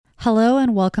Hello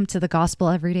and welcome to the Gospel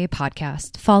Everyday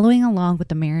podcast, following along with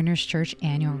the Mariners Church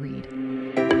annual read.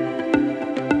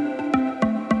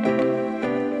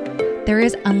 There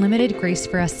is unlimited grace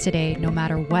for us today, no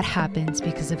matter what happens,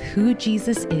 because of who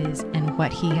Jesus is and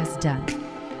what he has done.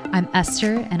 I'm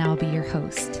Esther, and I'll be your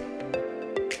host.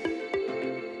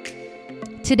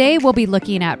 Today, we'll be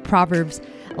looking at Proverbs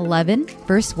 11,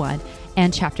 verse 1,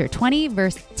 and chapter 20,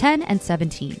 verse 10 and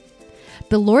 17.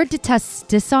 The Lord detests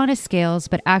dishonest scales,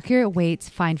 but accurate weights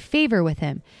find favor with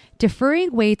him.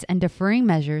 Deferring weights and deferring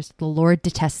measures, the Lord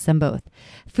detests them both.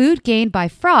 Food gained by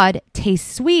fraud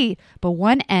tastes sweet, but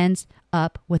one ends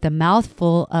up with a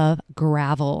mouthful of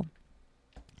gravel.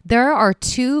 There are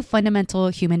two fundamental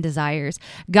human desires,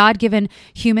 God-given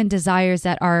human desires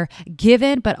that are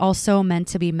given but also meant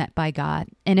to be met by God.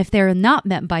 And if they're not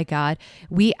met by God,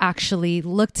 we actually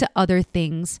look to other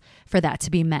things for that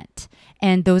to be met.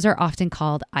 And those are often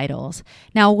called idols.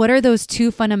 Now, what are those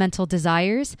two fundamental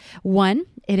desires? One,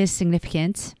 it is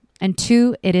significance. And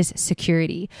two, it is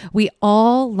security. We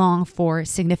all long for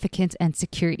significance and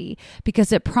security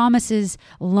because it promises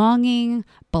longing,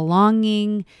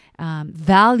 belonging,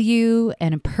 value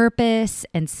and purpose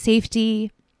and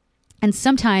safety. And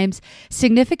sometimes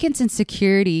significance and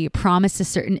security promises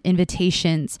certain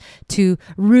invitations to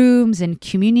rooms and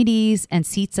communities and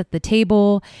seats at the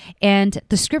table. And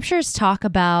the scriptures talk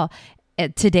about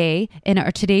today, in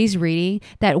our today's reading,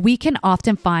 that we can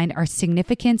often find our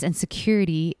significance and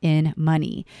security in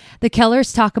money. The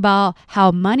Kellers talk about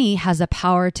how money has the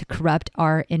power to corrupt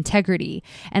our integrity.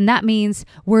 And that means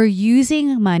we're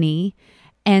using money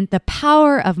and the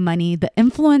power of money, the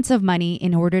influence of money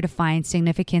in order to find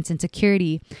significance and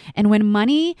security. And when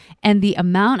money and the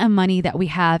amount of money that we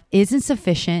have isn't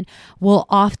sufficient, we'll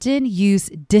often use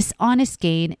dishonest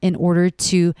gain in order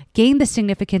to gain the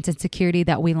significance and security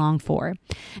that we long for.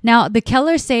 Now, the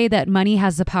Kellers say that money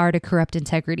has the power to corrupt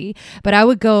integrity, but I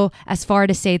would go as far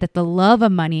to say that the love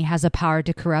of money has the power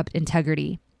to corrupt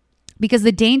integrity. Because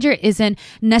the danger isn't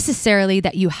necessarily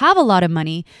that you have a lot of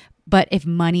money, but if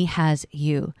money has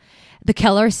you. The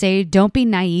Kellers say, don't be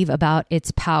naive about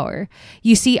its power.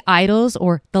 You see, idols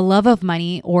or the love of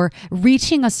money or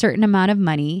reaching a certain amount of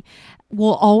money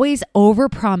will always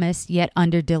overpromise yet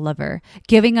underdeliver,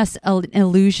 giving us an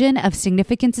illusion of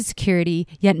significance and security,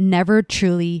 yet never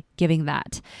truly giving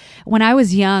that. When I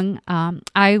was young,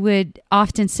 I would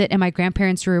often sit in my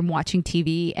grandparents' room watching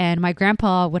TV, and my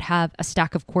grandpa would have a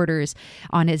stack of quarters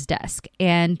on his desk.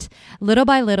 And little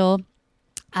by little,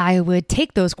 I would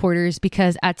take those quarters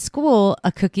because at school,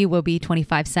 a cookie will be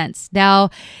 25 cents. Now,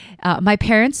 my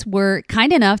parents were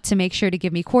kind enough to make sure to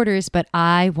give me quarters, but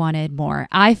I wanted more.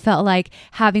 I felt like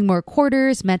having more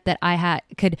quarters meant that I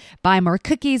could buy more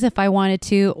cookies if I wanted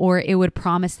to, or it would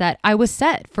promise that I was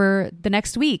set for the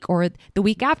next week or the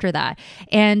week after that.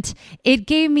 And it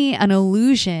gave me an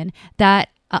illusion that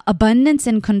abundance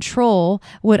and control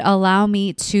would allow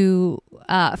me to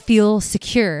feel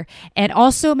secure and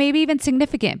also maybe even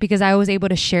significant because I was able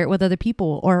to share it with other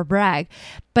people or brag.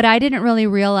 But I didn't really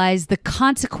realize the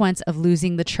consequence of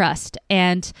losing the trust.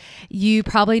 And you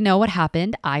probably know what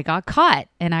happened. I got caught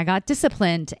and I got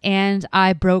disciplined and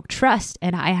I broke trust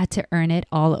and I had to earn it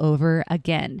all over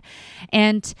again.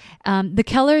 And the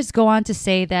Kellers go on to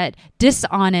say that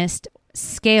dishonest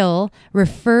scale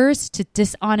refers to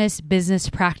dishonest business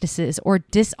practices or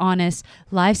dishonest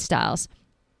lifestyles.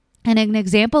 And an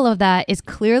example of that is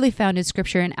clearly found in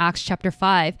scripture in Acts chapter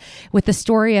 5 with the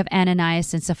story of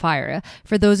Ananias and Sapphira.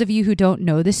 For those of you who don't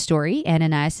know this story,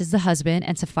 Ananias is the husband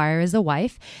and Sapphira is the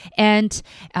wife. And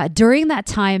during that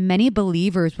time, many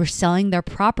believers were selling their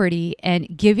property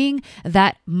and giving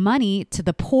that money to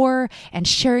the poor and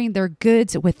sharing their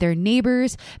goods with their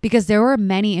neighbors because there were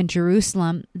many in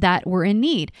Jerusalem that were in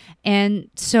need. And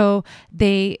so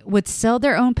they would sell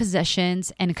their own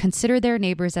possessions and consider their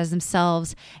neighbors as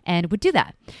themselves and would do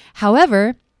that.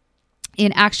 However,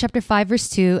 in Acts chapter 5, verse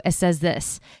 2, it says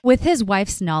this: with his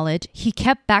wife's knowledge, he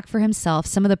kept back for himself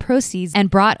some of the proceeds and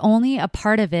brought only a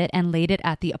part of it and laid it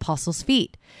at the apostles'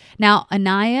 feet. Now,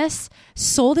 Ananias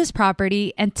sold his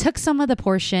property and took some of the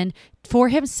portion for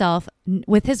himself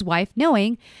with his wife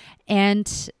knowing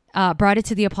and brought it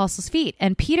to the apostles' feet.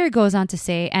 And Peter goes on to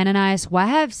say, Ananias,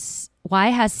 why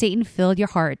has Satan filled your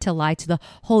heart to lie to the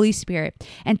Holy Spirit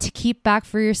and to keep back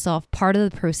for yourself part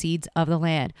of the proceeds of the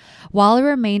land? While it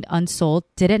remained unsold,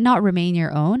 did it not remain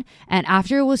your own? And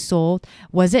after it was sold,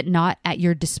 was it not at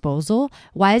your disposal?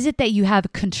 Why is it that you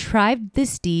have contrived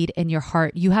this deed in your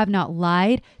heart? You have not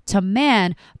lied to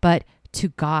man, but to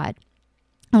God.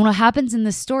 And what happens in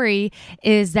this story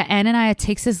is that Ananias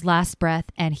takes his last breath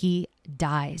and he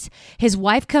dies. His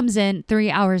wife comes in 3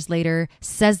 hours later,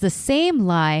 says the same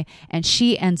lie, and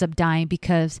she ends up dying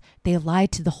because they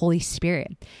lied to the Holy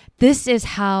Spirit. This is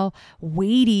how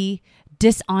weighty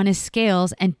dishonest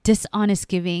scales and dishonest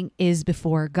giving is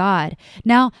before God.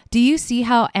 Now, do you see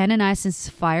how Ananias and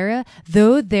Sapphira,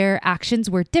 though their actions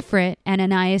were different,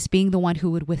 Ananias being the one who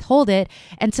would withhold it,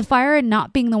 and Sapphira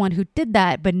not being the one who did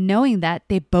that, but knowing that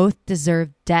they both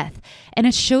deserved death. And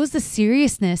it shows the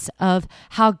seriousness of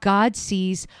how God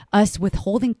sees us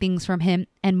withholding things from him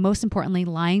and most importantly,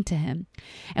 lying to him.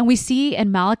 And we see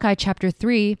in Malachi chapter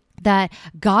 3, that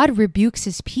God rebukes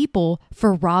his people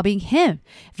for robbing him.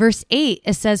 Verse 8,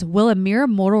 it says, "Will a mere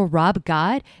mortal rob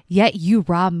God? Yet you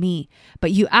rob me.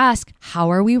 But you ask,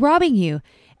 how are we robbing you?"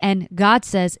 And God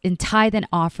says, "In tithe and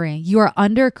offering, you are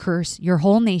under a curse, your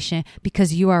whole nation,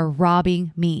 because you are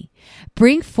robbing me.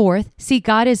 Bring forth," see,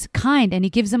 God is kind and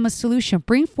he gives them a solution.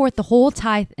 "Bring forth the whole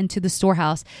tithe into the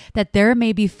storehouse, that there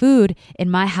may be food in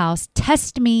my house.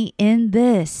 Test me in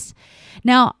this."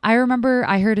 Now, I remember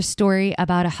I heard a story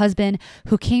about a husband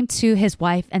who came to his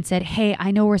wife and said, "Hey,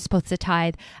 I know we're supposed to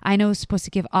tithe. I know we're supposed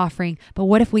to give offering, but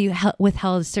what if we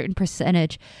withheld a certain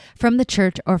percentage from the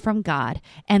church or from God?"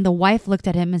 And the wife looked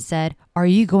at him and said, "Are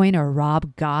you going to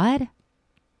rob God?"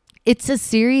 It's as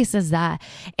serious as that.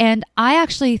 And I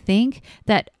actually think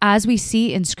that as we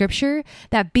see in scripture,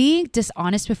 that being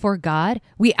dishonest before God,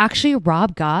 we actually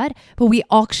rob God, but we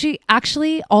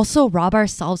actually also rob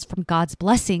ourselves from God's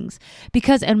blessings.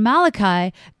 Because in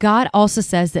Malachi, God also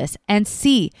says this, "And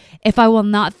see, if I will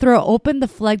not throw open the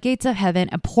floodgates of heaven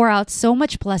and pour out so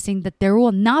much blessing that there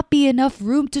will not be enough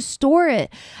room to store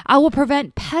it. I will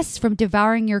prevent pests from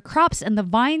devouring your crops, and the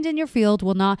vines in your field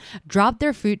will not drop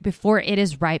their fruit before it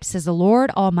is ripe, says the Lord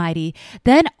Almighty.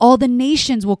 Then all the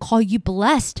nations will call you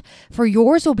blessed, for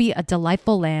yours will be a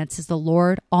delightful land, says the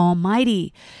Lord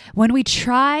Almighty." When we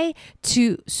try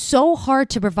so hard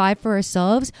to provide for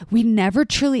ourselves, we never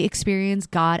truly experience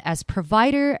God as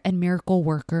provider and miracle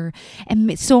worker.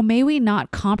 And so may we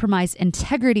not compromise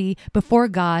integrity before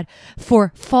God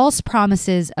for false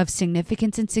promises of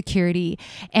significance and security.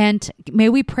 And may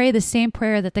we pray the same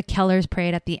prayer that the Kellers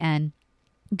prayed at the end.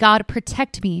 "God,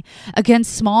 protect me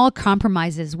against small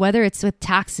compromises, whether it's with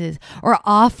taxes or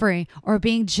offering or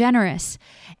being generous.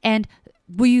 And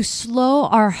will you slow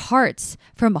our hearts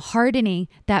from hardening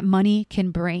that money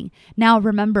can bring?" Now,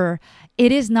 remember,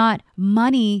 it is not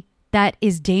money that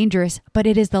is dangerous, but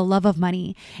it is the love of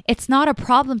money. It's not a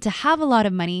problem to have a lot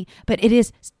of money, but it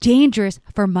is dangerous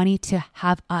for money to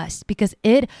have us because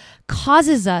it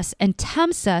causes us and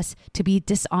tempts us to be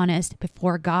dishonest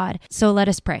before God. So let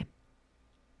us pray.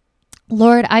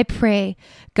 Lord, I pray,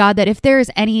 God, that if there is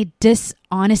any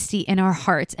dishonesty in our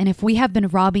hearts, and if we have been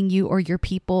robbing you or your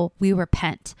people, we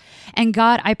repent. And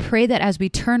God, I pray that as we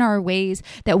turn our ways,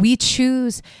 that we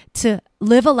choose to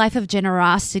live a life of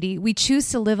generosity. We choose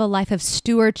to live a life of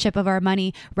stewardship of our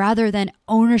money rather than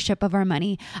ownership of our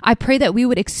money. I pray that we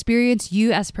would experience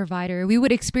you as provider. We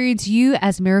would experience you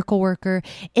as miracle worker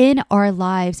in our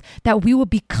lives, that we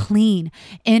would be clean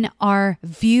in our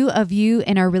view of you,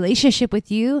 in our relationship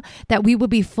with you, that we would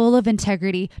be full of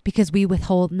integrity because we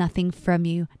withhold nothing from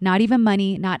you, not even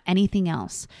money, not anything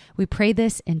else. We pray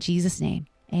this in Jesus' name.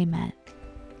 Amen.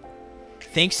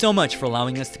 Thanks so much for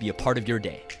allowing us to be a part of your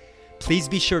day. Please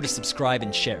be sure to subscribe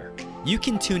and share. You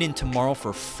can tune in tomorrow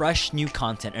for fresh new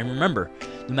content. And remember,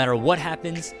 no matter what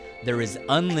happens, there is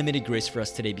unlimited grace for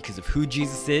us today because of who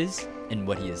Jesus is and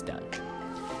what he has done.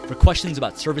 For questions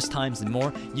about service times and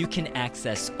more, you can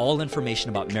access all information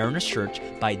about Mariners Church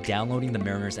by downloading the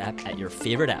Mariners app at your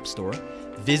favorite app store,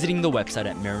 visiting the website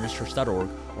at marinerschurch.org,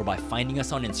 or by finding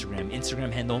us on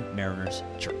Instagram handle Mariners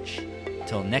Church.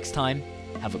 Till next time,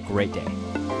 have a great day.